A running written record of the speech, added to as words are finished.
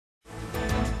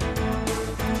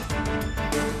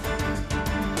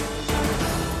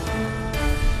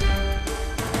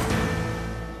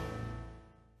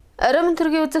Оройн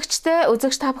төргийн үзэгч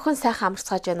та бүхэн сайхан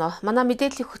амарцгааж байна уу? Манай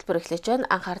мэдээллийн хөтөлбөр эхлэж байна.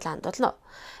 Анхаарлаа хандуулна уу?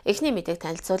 Эхний мэдээг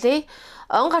танилцуулъя.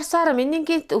 Он гарсаар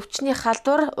менингит өвчний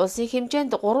халдвар улсын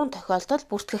хэмжээнд 3 тохиолдолд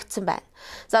бүртгэгдсэн байна.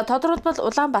 За тодорхойлбол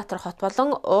Улаанбаатар хот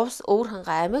болон Увс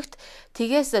Өвөрхангай аймагт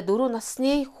тгээс 4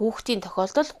 насны хүүхдийн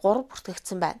тохиолдол 3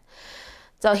 бүртгэгдсэн байна.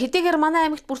 За хэдийгээр манай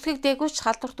аймагт бүртгэгдээгүй ч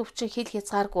халдварт өвчин хил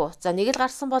хязгааргүй. За нэг л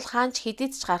гарсан бол хаанч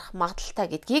хэдийд ч гарах магадaltaй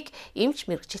гэдгийг эмч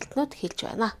мэргэжилтнүүд хэлж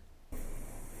байна.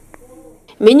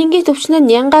 Менингит өвчин нь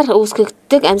нянгаар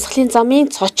үүсгэгддэг амьсгалын замын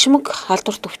цочмог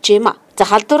халдварт өвчин юм. За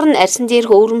халдвар нь арьсан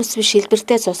дээрх өвөрмөс биш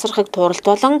шилбэртэй цусрахыг тууралт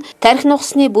болон тархи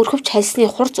нугасны бүрхөвч хальсны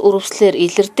хурц үрвслээр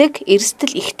илэрдэг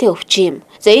эрсдэл ихтэй өвчин юм.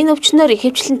 За энэ өвчнөөр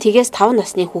ихэвчлэн тгээс 5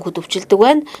 насны хүүхэд өвчлөдөг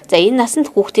байна. За энэ насанд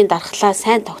хүүхдийн дархлаа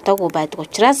сайн тогтоогүй байдаг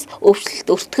учраас өвчлөлт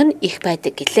өртгөх нь их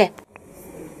байдаг гэлээ.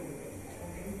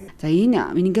 За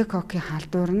энэ менингококкийн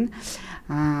халдвар нь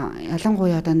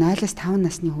ялангуяа одоо 0-5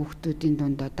 насны хүүхдүүдийн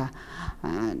дунд одоо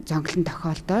зонглон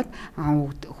тохиолдоод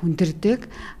хүндэрдэг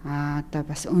одоо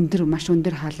бас маш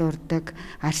өндөр халуурдаг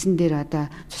арьсан дээр одоо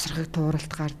цусрахыг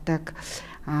тууралт гардаг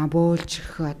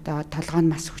бөөлжих одоо толгой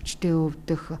нь маш хүчтэй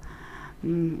өвдөх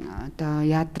одоо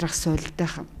ядрах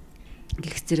сулдах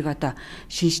гэх зэрэг одоо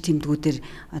шинж тэмдгүүдээр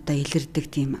одоо илэрдэг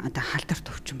тийм одоо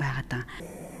халдварт өвчин байгаад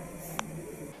байгаа.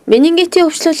 Менингитийн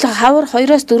өвчлөл хавар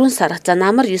 2-4 сар, за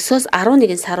намар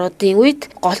 9-11 саруудын үед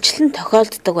голчлон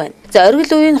тохиолддог байна. За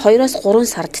оргил үеийн 2-3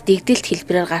 сард дэгдэлт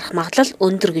хэлбэрээр гарах магадлал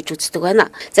өндөр гэж үздэг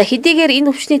байна. За хэдийгээр энэ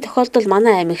өвчний тохиолдол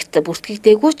манай аймагт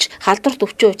бүртгэгдээгүй ч халдварт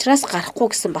өвчин учраас гарахгүй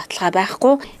гэсэн баталгаа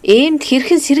байхгүй, иймд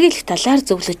хэрхэн сэргийлэх талаар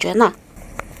зөвлөж байна.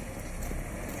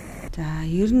 За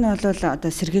ер нь бол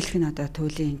одоо сэргийлэх нь одоо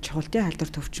туйлын чухалтай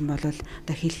халдварт өвчин бол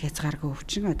одоо хил хязгааргүй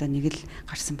өвчин одоо нэг л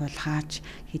гарсан бол хааж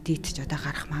хэдийд ч одоо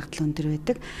гарах магадлал өндөр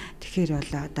байдаг. Тэгэхээр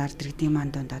бол одоо дэргэдийн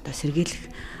манд донд одоо сэргийлэх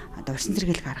одоо усан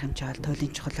сэргийлэх арга хэмжээ бол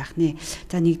туйлын чухал ахны.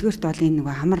 За нэгдүгээрт бол энэ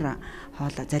нөгөө хамар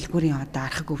хоол залгуурын одоо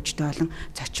архаг өвчтэй болон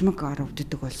цочмог ор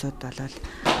өвддөг улсууд бол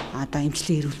одоо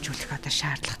эмчилгээ эрүүлжүүлэх одоо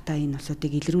шаардлагатай энэ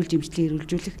улсуудыг илрүүлж эмчилгээ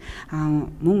эрүүлжүүлэх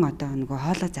мөн одоо нөгөө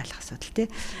хоолоо зайлах асуудал тий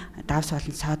давс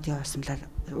болон содын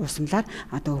уусамлаар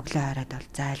одоо өглөө хараад бол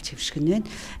зайлж хэвшгэн байна.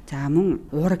 За мөн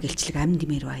уураг илчлэг амин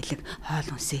димээр баялаг хоол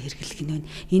хүнсээ хэрэглэх нь байна.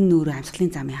 Энэ нүүрээ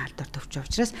амьсгалын замын халдварт өвчин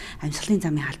учраас амьсгалын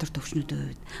замын халдварт өвчнүүдийн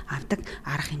үед авдаг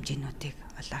арга хэмжээнүүдийг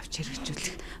авч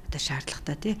хэрэгжүүлэх одоо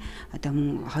шаардлагатай тий. Одоо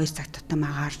мөн 2 цаг тутам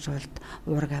агааржуулт,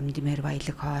 уураг амин димээр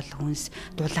баялаг хоол хүнс,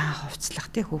 дулаан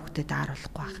хувцлах тий хүүхдэд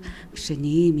ааруулахгүй байх. Жишээ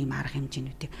нь ийм арга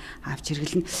хэмжээнүүдийг авч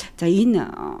хэрэглэнэ. За энэ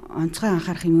онцгой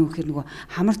анхаарах юм гэхээр нөгөө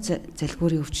хамар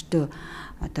залгуурын өвчтөө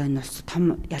одоо энэ улс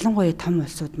том ялангуяа том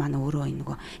улсууд маань өөрөө энэ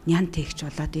нөгөө нян тэгч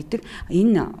болоод идэг.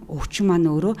 Энэ өвчин маань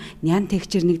өөрөө нян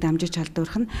тэгчээр нэг дамжиж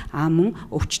халдварх нь мөн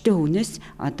өвчтэй хүнээс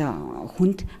одоо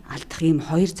хүнд алдах ийм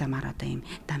 2 замаар одоо ийм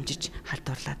дамжиж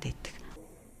халдварлаад идэг.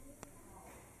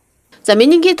 За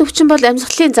менингит өвчин бол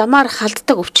амьсгалын замаар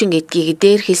халддаг өвчин гэдгийг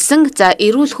дээр хэлсэн. За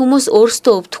эрүүл хүмүүс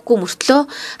өөрсдөө өвдөхгүй мөртлөө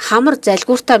хамар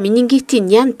залгууртаа менингитийн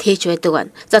нян тээж байдаг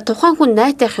байна. За тухайн хүн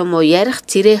найтах юм уу ярих,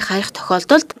 цэрээ хаях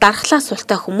тохиолдолд дархлаа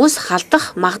султай хүмүүс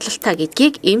халдах магадлалтай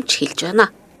гэдгийг эмч хэлж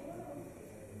байна.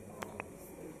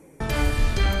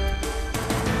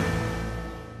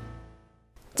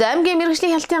 За аймгийн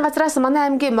мэргэжлийн хяналтын газраас манай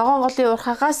аймгийн Могон голын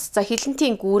уурхаагаас за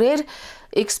хилэнтийн гүүрээр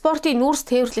экспортын нүүрс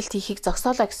тээвэрлэлт хийхийг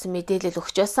зогсоолоо гэсэн мэдээлэл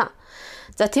өгч байсан.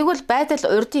 За тэгвэл байдал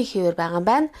урдын хэвээр байгаа юм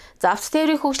байна. За авто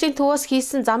тээврийн хөгжлийн төвөөс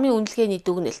хийсэн замын үнэлгээний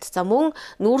дүгнэлт. За мөн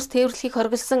нүүрс тээвэрлэхийг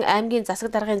хориглосон аймгийн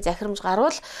засаг даргын захирамж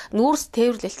гарвал нүүрс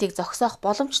тээвэрлэлтийг зогсоох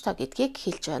боломжтой гэдгийг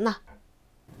хэлж байна.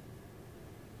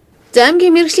 За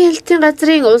аймгийн мэргэжлийн хяналтын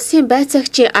газрын улсын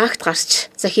байцаагчийн акт гарч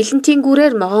за хилэнтийн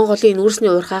гүүрээр Могон голын нүүрсний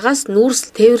уурхаагаас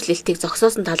нүүрс тээвэрлэлтийг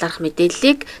зогсоосон талаарх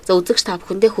мэдээллийг за үзэгч та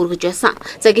бүхэндээ хүргэж байсан.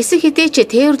 За гисэн хэдий ч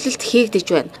тээвэрлэлт хийгдэж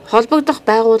байна. Холбогдох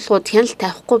байгууллагууд хяналт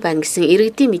тавихгүй байна гэсэн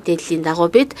иргэдийн мэдээллийн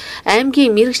дагуу бид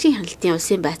аймгийн мэргэжлийн хяналтын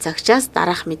улсын байцаагчаас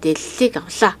дараах мэдээллийг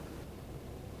авлаа.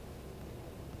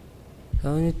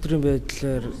 Өнөөдрийн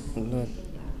байдлаар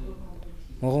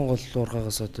Могон гол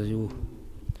уурхаагаас одоо юу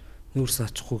нүүрс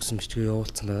аачихгүй гэсэн бичгээ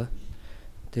явуулсан байгаа.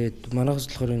 Тэгээд манайхс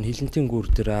болохоор энэ хилэнтийн гүүр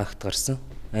дээр акт гарсан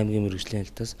аймгийн мэргэжлийн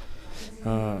хяналтаас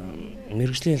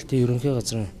мэргэжлийн хяналтын ерөнхий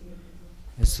газрын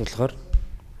болохоор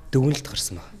дүгнэлт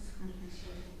гарсан байна.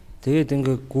 Тэгээд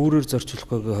ингээ гүүрээр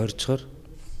зорчлохгүйгээ хоржохоор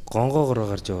гонгоогоор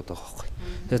гарч яваад байгаа байхгүй.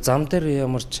 Тэгээд зам дээр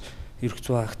ямарч эрх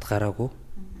зүй акт гараагүй.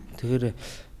 Тэгэхээр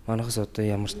манайхс одоо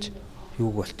ямарч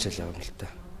юуг болчихлоо юм л та.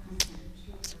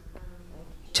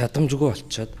 Чадамжгүй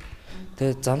болчиход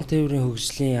тэгээд зам тээврийн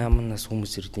хөгжлийн яамнаас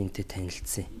хүмүүс ирдэнтэй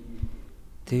танилцсан.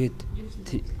 Тэгээд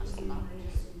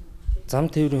зам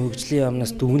тээврийн хөгжлийн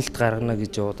яамнаас дүгнэлт гаргана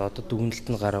гэж яваад одоо дүгнэлт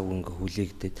нь гараагүй ингээ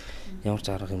хүлээгдээд ямар ч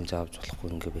арга хэмжээ авч болохгүй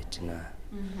ингээ байж байна.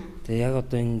 Тэгээ яг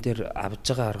одоо энэ дээр авж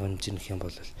байгаа арга хэмжээ нөх юм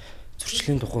бол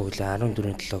зөрчлийн тухай хуулийн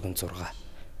 14-7-гийн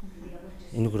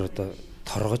 6. Энэгээр одоо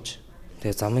торгож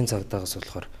тэгээ замын цагдаагаас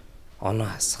болохоор оноо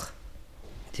хасах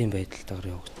тийм байдалтайгаар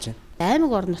явагдаж байна.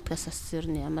 Аймаг орон нутгаас бас ер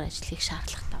нь ямар ажил хийх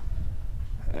шаардлагатай?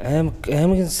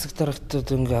 Аймгийн засаг даргатууд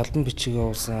ингээ албан бичиг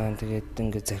явуулсан. Тэгээд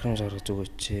ингээ захирам гаргаж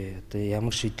өгөөч. Одоо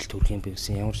ямар шийдэлт хүрэх юм бэ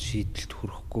гэсэн ямар шийдэлт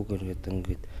хүрэхгүйгээр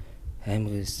ингээд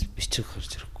аймагаас бичиг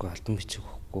гарч ирэхгүй, албан бичиг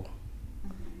өгөхгүй.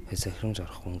 Захирам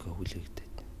гаргахгүй ингээ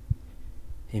хүлээгдээд.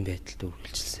 Ийм байдалд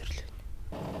үргэлжилсээр л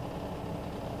байна.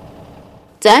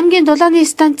 За аймгийн дулааны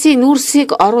станцын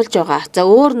нүүрсийг оруулж байгаа. За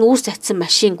өөр нүүрс татсан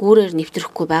машин гүүрээр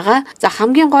нэвтрэхгүй байгаа. За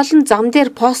хамгийн гол нь зам дээр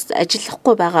пост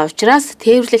ажиллахгүй байгаа учраас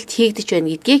тээвэрлэлт хийгдэж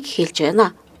байна гэдгийг хэлж байна.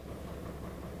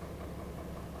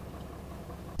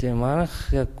 Тэгээ манайх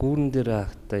яг гүүрэн дээр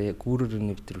ахта яг гүүрээр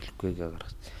нэвтрэхгүй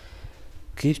гаргаж.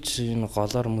 Гэвч энэ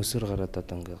голоор мөсөр гараад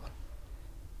одоо ингээ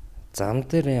зам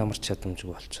дээр ямар ч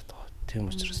чадамжгүй болчиход байгаа. Тийм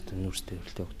учраас нүүрс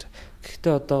тээвэрлэлт явуулж байгаа.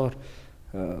 Гэхдээ одоогоор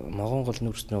Могон гол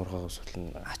нүүрсний ургаагаас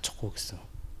бол ачахгүй гэсэн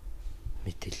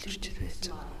мэдээлэл ирж байж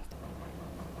байгаа.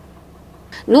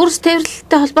 Нүүрс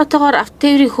тээвэрлэлттэй холбоотойгоор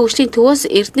автотээврийн хөгжлийн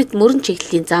төвөөс Эрдэнэт мөрөн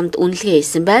чиглэлийн замд үнэлгээ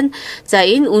хийсэн байна. За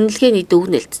энэ үнэлгээний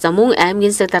дүгнэлт за мөн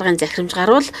аймгийн засаг даргын захирамж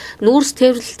гарвал нүүрс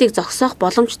тээвэрлэлтийг зогсоох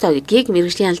боломжтой гэдгийг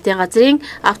мэргэжлийн хяналтын газрын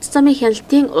автозамын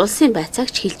хяналтын улсын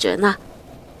байцаагч хэлж байна.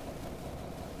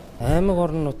 Аймаг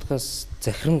орон нутгаас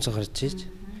захирамж гарч иж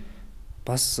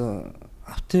бас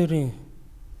автотээврийн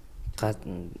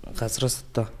газраас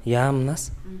одоо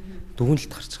яамнаас дүгнэлт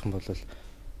гарчих юм бол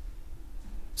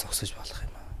зогсож болох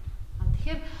юм аа.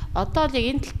 Тэгэхээр одоо л яг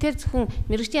энэ тал дээр зөвхөн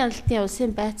мэргэжлийн хяналтын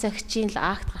улсын байцаагчийн л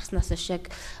акт гарснаас хойш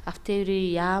яг автотээврийн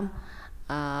яам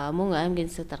мөн аймгийн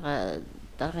засаг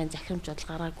даргын захирамж бодол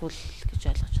гараагүй л гэж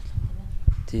ойлгож байна.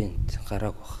 Тийм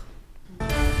гараагүй баг.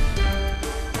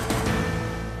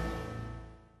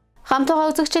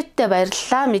 Хамтдаа үзэгчдтэй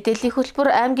баярлалаа. Мэдээллийн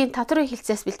хөтөлбөр аймгийн татварын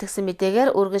хэлцээс бэлтгэсэн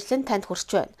мэдээгээр үргэлжлэн танд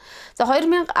хүрч байна. За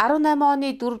 2018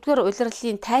 оны 4-р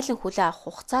улирлын тайлан хүлээн авах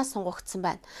хугацаа сунгагдсан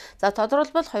байна. За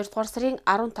тодорхойлбол 2-р сарын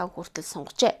 15 хүртэл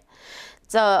сунгажээ.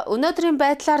 За өнөөдрийн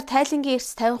байдлаар тайлангийн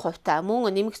эрс 50% та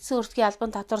мөн нэмэгдсэн өртгийн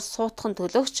албан татвар суутхан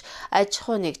төлөгч аж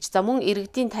ахуй нэгж за мөн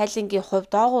иргэдийн тайлангийн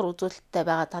хувь доогуур үзүүлэлттэй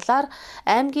байгаа талаар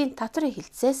аймгийн татварын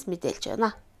хэлцээс мэдээлж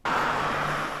байна.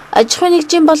 Аж ахуйн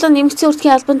нэгжийн болон нэмэгдсэн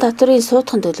өртгийн албан татварын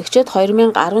суутхан төлөгчид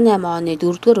 2018 оны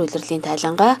 4-р улирлын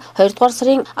тайлангаа 2-р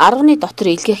сарын 10-ны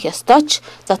дотор илгээх ёстой ч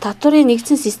за татварын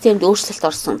нэгдсэн системд өөрчлөлт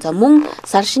орсон. За мөн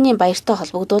сар шинийн баяртай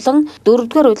холбогдуулан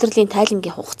 4-р улирлын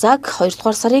тайлангийн хугацааг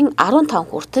 2-р сарын 15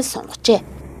 хүртэл сунгажээ.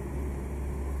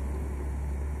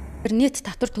 Нийт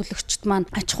татвар төлөгчд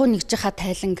маань аж ахуй нэгжийнхаа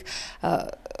тайланг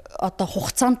одоо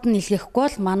хугацаанд нь илгээхгүй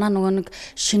бол манай нөгөө нэг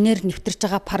шинээр нэвтэрж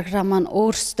байгаа програм маань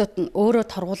өөрөө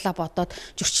торгуулаа бодоод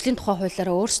зөрчлийн тухай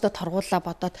хуулиараа өөрсдөө торгуулаа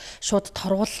бодоод шууд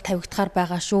торгуул тавигдахаар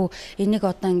байгаа шүү. Энийг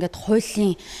одоо ингээд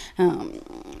хуулийн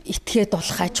этгээд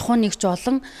болох аж ахуй нэгж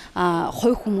болон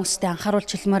хувь хүмүүстэй анхааруулж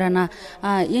хэлмээр байна.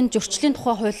 Энэ зөрчлийн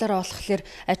тухай хуулиараа болохоор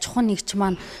аж ахуй нэгж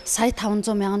маань сая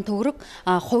 500 мянган төгрөг,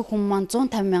 хувь хүн маань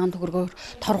 150 мянган төгрөгөөр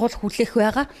торгуул хүлээх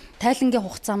байгаа. Тайлангийн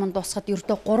хугацаа маань дуусахад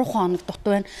ердөө 3 хоног дут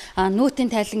байна.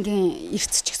 Нөөтийн тайлангийн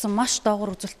эрс ч гэсэн маш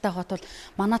доогуур үзүүлэлттэй байгаа бол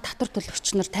манай татвар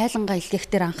төлөгч нар тайлангаа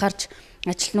илгээхтэр анхаарч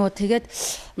ажиллана. Тэгээд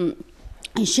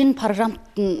шинэ програмд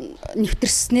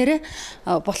нэвтэрснээр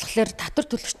болохоор татвар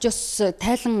төлөгчөөс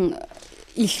тайлан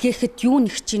илгээхэд юу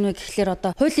нэгж ийн вэ гэхлээр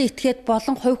одоо хуулийн этгээд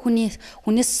болон хувь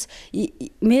хүнээс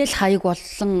мэйл хаяг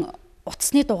болон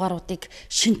утасны дугааруудыг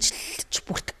шинжилж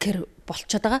бүртгэхээр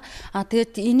болчиход байгаа.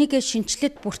 Тэгээд энийг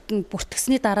шинжилээд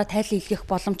бүртгэсний дараа тайлан илгээх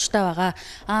боломжтой байгаа.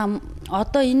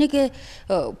 Одоо энийг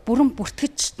бүрэн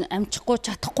бүртгэж амжихгүй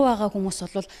чадахгүй байгаа хүмүүс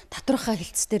бол татварынхаа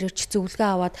хэлтс дээр ирж зөвлөгөө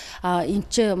аваад энэ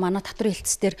ч манай татварын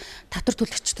хэлтс дээр татвар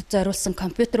төлөгчдөд зориулсан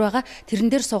компьютер байгаа.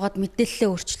 Тэрэн дээр суугаад мэдээлэлээ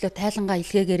өөрчлөө тайлангаа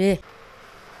илгээгээрэй.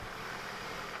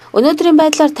 Өнөөдрийн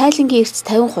байдлаар тайлангийн эрс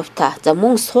 50% та за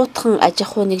мөн суутхан аж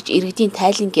ахуй нэгж иргэдийн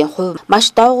тайлангийн хувь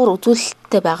маш доогуур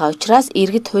үзүүлэлттэй байгаа учраас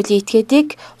иргэд хуулийн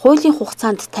этгээдийг хуулийн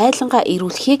хугацаанд тайлангаа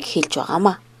ирүүлэхийг хэлж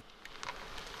байгаамаа.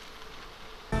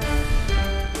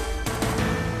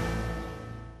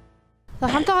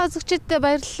 Хамтдаа үзэгчдэд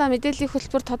баярлалаа. Мэдээллийн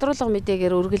хөтөлбөр тодруулга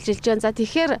мэдээгээр үргэлжилж байна. За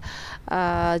тэгэхээр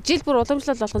жил бүр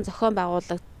уламжлал болгон зохион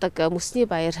байгуулагддаг Мөсний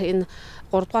баяр энэ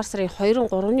 3-р сарын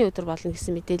 2-3-ны өдөр болно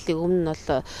гэсэн мэдээллийг өмнө нь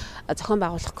бол зохион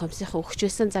байгуулах комиссийнхан өгч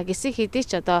байсан. За гисэн хэдий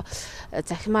ч одоо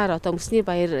захимаар одоо Мөсний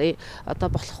баяр одоо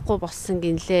болохгүй болсон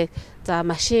гинлээ. За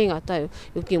машин одоо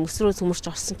юу гэдгийг мөс рүү цөмөрч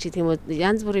орсон ч гэдэг юм уу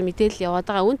янз бүрийн мэдээлэл яваад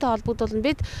байгаа. Үүнтэй холбогдуулан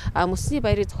бид Мөсний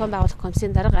баярыг зохион байгуулах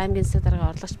комиссийн дарга аймгийн засаг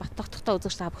даргын орлогч Баттогттой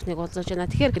үзэгч та бүхнийг уулзаж байна.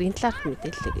 Тэгэхээр энэ талаарх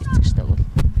мэдээллийг эзэгчтэй өгвөл.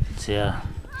 За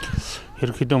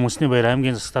Ерөнхийдөө Мөсний баяр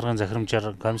аймгийн засаг даргын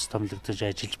захирамжаар комисс томилогдож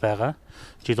ажиллаж байгаа.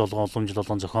 Жил болгон улам жил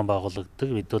болгон зохион байгуулагддаг.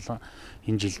 Бид бол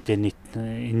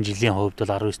энэ жилийн хувьд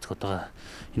бол 19 дахь удаа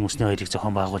энэ Мөсний баярыг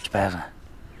зохион байгуулж байгаа.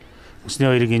 Мөсний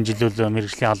баярыг энэ жил бол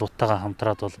мэргэжлийн албатайгаа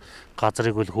хамтраад бол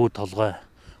газрыг бол хүү толгой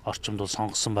орчимд бол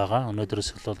сонгосон байгаа.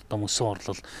 Өнөөдрөөс эхлээд одоо мөсөн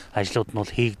орлол ажлууд нь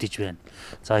бол хийгдэж байна.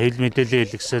 За хэвлэл мэдээллийн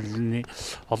хэлгсэлний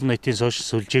олон нийтийн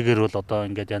сошиал сүлжээгээр бол одоо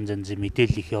ингээд янз янзын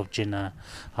мэдээлэл их явж байна.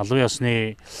 Албан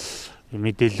ёсны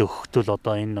мэдээлэл өгөхдөл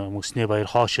одоо энэ Мөсний баяр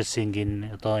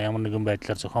хоошилсынгийн одоо ямар нэгэн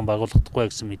байдлаар зохион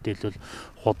байгуулагдахгүй гэсэн мэдээлэл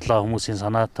худлаа хүмүүсийн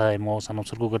санаатай юм уу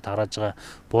санамсаргүйгээр тарааж байгаа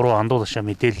буруу андуул ашаа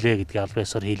мэдээллээ гэдгийг албан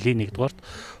ёсоор хэлье нэгдүгээрт.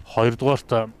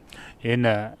 Хоёрдугаарт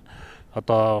энэ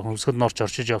одоо Khuvsgul норч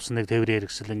орчиж явсан нэг тээврийн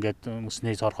хэрэгсэл ингээд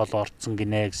Мөсний цорхолоо орцсон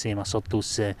гинэ гэсэн юм асуудал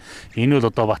үүссэн. Энэ бол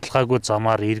одоо баталгаагүй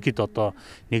замаар иргэд одоо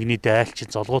нэг нийтээ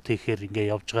айлчил золгоот хийхээр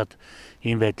ингээд явжгаад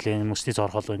ийм байдлын Мөсний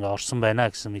цорхолоо ингээд орсон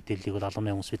байна гэсэн мэдээллийг бол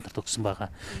албаны хүмүүс бид нарт өгсөн байгаа.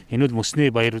 Энэ бол Мөсний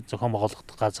баяр зохион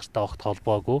байгуулагдах газартай огт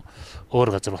холбоогүй өөр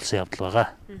газар болсон явдал байгаа.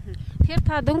 Тэгэхээр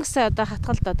та дөнгөс одоо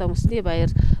хатгалд одоо Мөсний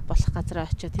баяр болох газараа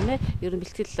очиж тийм ээ ер нь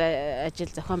бэлтгэл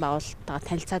ажил зохион байгуулалтаа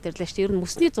танилцаад ирлээ шүү дээ. Ер нь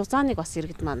Мөсний зузааныг бас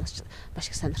иргэд маань маш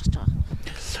их сонирхож байгаа.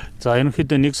 За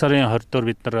ерөнхийдөө 1 сарын 20-доор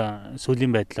бид нар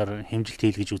сүүлийн байдлаар хэмжилт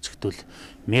хийлгэж үзэхдээ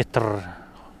метр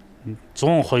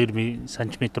 102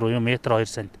 см буюу метр 2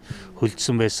 сант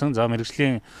хөлдсөн байсан. За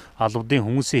мэргэжлийн албадын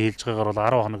хүмүүсийн хэлж байгаагаар бол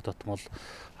 10 хоног дотор бол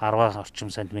 10 орчим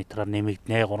сантиметраар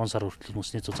нэмэгдэнэ. 3 сар хүртэл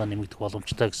Мөсний зузаан нэмэгдэх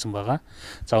боломжтой гэсэн байгаа.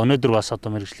 За өнөөдөр бас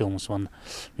одоо мэргэжлийн хүмүүс маань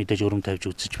мэдээж өрөм тавьж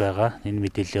үзэж байгаа. Энэ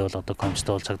мэдээлэл бол одоо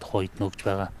комисстэй бол цаг тухайн үед нөгж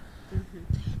байгаа.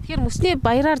 Тэгэхээр Мөсний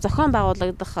баяраар зохион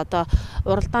байгуулагдах одоо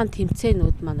уралдаан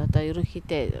тэмцээнүүд маань одоо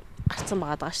ерөнхийдөө гарцсан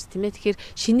байгаа шүү тийм ээ. Тэгэхээр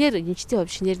шинээр энэчтийн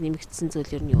хувь шинээр нэмэгдсэн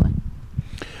зүйл ер нь юу вэ?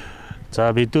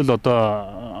 За бид л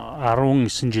одоо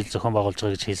 19 жил зохион байгуулж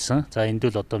байгаа гэж хэлсэн. За энд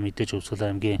л одоо мэдээж Khuvsgul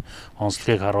аймгийн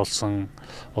онцлогийг харуулсан,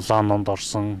 улаан нонд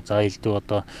орсон. За элдв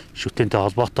одоо шүтэнтэй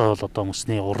холбоотой бол одоо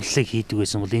Мөсний урлалыг хийдэг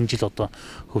байсан бол энэ жил одоо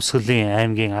Khuvsgul-ийн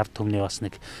аймгийн ард түмний бас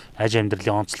нэг аж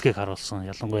амьдралын онцлогийг харуулсан.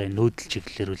 Ялангуяа нүүдэл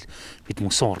чиглэлээр бол бид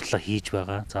мөсөн урлалаа хийж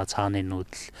байгаа. За цааны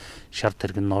нүүдэл, шар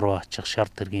тэрэгэн нуруу ачих,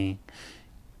 шар тэргийн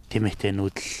тэмээтэй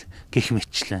нүүдэл гих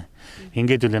мэтчлэн.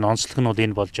 Ингээд үл энэ онцлогнууд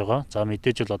энэ болж байгаа. За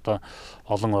мэдээж л одоо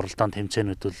олон уралдаан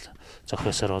тэмцээнүүд бол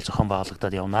зохиосоор бол зохион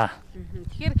байгуулагдаад явнаа.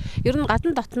 Тэгэхээр ер нь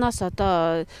гадна дотноос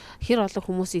одоо хэр олон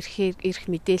хүмүүс ирэх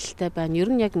мэдээлэлтэй байна. Ер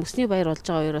нь яг Мөсний баяр болж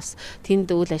байгаа үеэс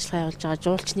тэнд үйл ажиллагаа явуулж байгаа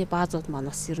жуулчны баазууд маань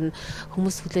бас ер нь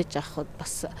хүмүүс хүлээж авах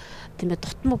бас тийм ээ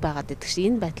дутмаг байгаад байдаг шээ.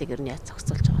 Энэ байдлыг ер нь яаж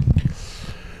зохицуулж байгаа вэ?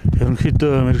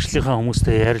 Ерөнхийдөө мэргэжлийнхаа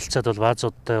хүмүүстэй ярилцаад бол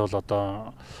баазуудтай бол одоо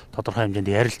тодорхой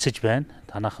хэмжээнд ярилцаж байна.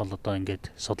 Танах бол одоо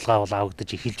ингээд судалгаа бол авагдаж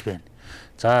эхэлж байна.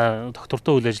 За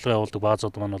доктортой үйл ажиллагаа явуулдаг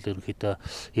баазууд маань бол ерөнхийдөө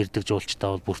ирдэг жуулчтай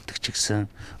бол бүртгэж гисэн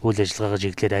үйл ажиллагаагаа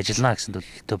чиглэлээр ажиллана гэсэн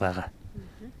төлөвлөлтөө байгаа.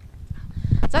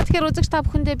 За тэгэхээр үзэгч та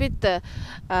бүхэндээ бид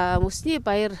Мөсний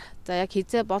баяр за яг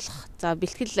хизээ болох за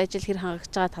бэлтгэл ажил хэр хангаж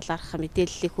байгаа талаарх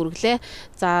мэдээллийг хүргэлээ.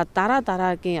 За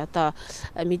дараагийн одоо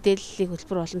мэдээллийг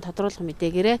хөтөлбөр болон тодруулах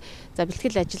мэдээгээрээ за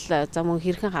бэлтгэл ажил за мөн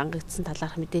хэрхэн хангагдсан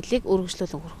талаарх мэдээллийг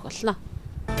үргэлжлүүлэн хүргэх болно.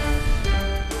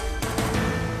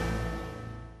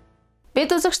 Бид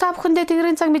үзэгч та бүхэндээ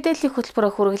Тэнгэрийн цаг мэдээллийн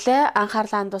хөтөлбөрөөр хүргэлээ.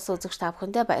 Анхаарлаа хандуулсан үзэгч та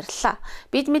бүхэндээ баярлалаа.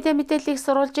 Бид мэдээллийг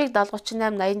сурвалжийг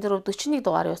 738 84 41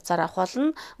 дугаар утсаар авах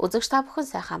болно. Үзэгч та бүхэн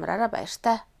сайхан амраараа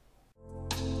баяртай.